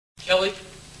Kelly?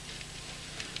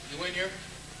 You in here?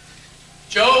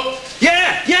 Joe?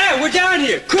 Yeah, we're down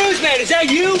here. Cruz, man, is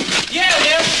that you? Yeah,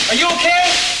 man. Are you okay?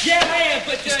 Yeah, I am,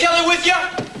 but... Is Kelly with you?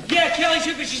 Yeah, Kelly's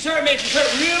here, but she's hurt, man. She's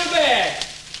hurt real bad.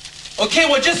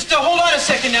 Okay, well, just hold on a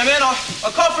second now, man.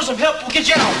 I'll call for some help. We'll get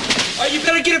you out. Oh, you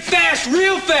better get it fast,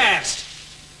 real fast.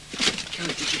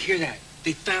 Kelly, did you hear that?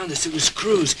 They found us. It was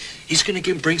Cruz. He's going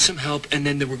to bring some help, and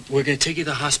then we're going to take you to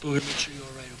the hospital. We're going to make sure you're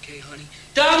all right, okay, honey?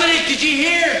 Dominic, did you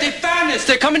hear? They found us.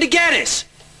 They're coming to get us.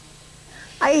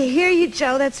 I hear you,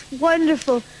 Joe. That's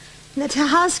wonderful. Now,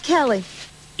 how's Kelly?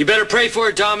 You better pray for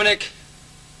her, Dominic.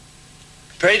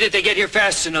 Pray that they get here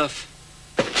fast enough.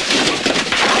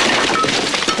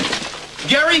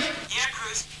 Gary? Yeah,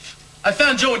 Cruz? I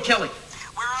found Joe and Kelly.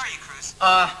 Where are you, Cruz?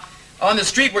 On the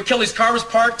street where Kelly's car was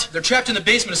parked. They're trapped in the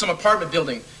basement of some apartment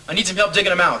building. I need some help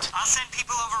digging them out. I'll send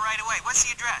people over right away. What's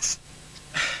the address?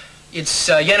 It's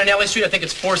Yananelli Street. I think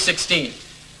it's 416.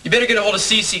 You better get a hold of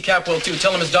CC Capwell, too.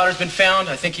 Tell him his daughter's been found.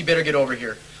 I think he better get over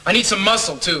here. I need some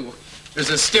muscle, too. There's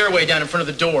a stairway down in front of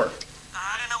the door.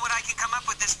 I don't know what I can come up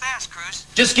with this fast, Cruz.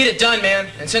 Just get it done, man,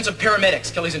 and send some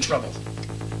paramedics. Kelly's in trouble.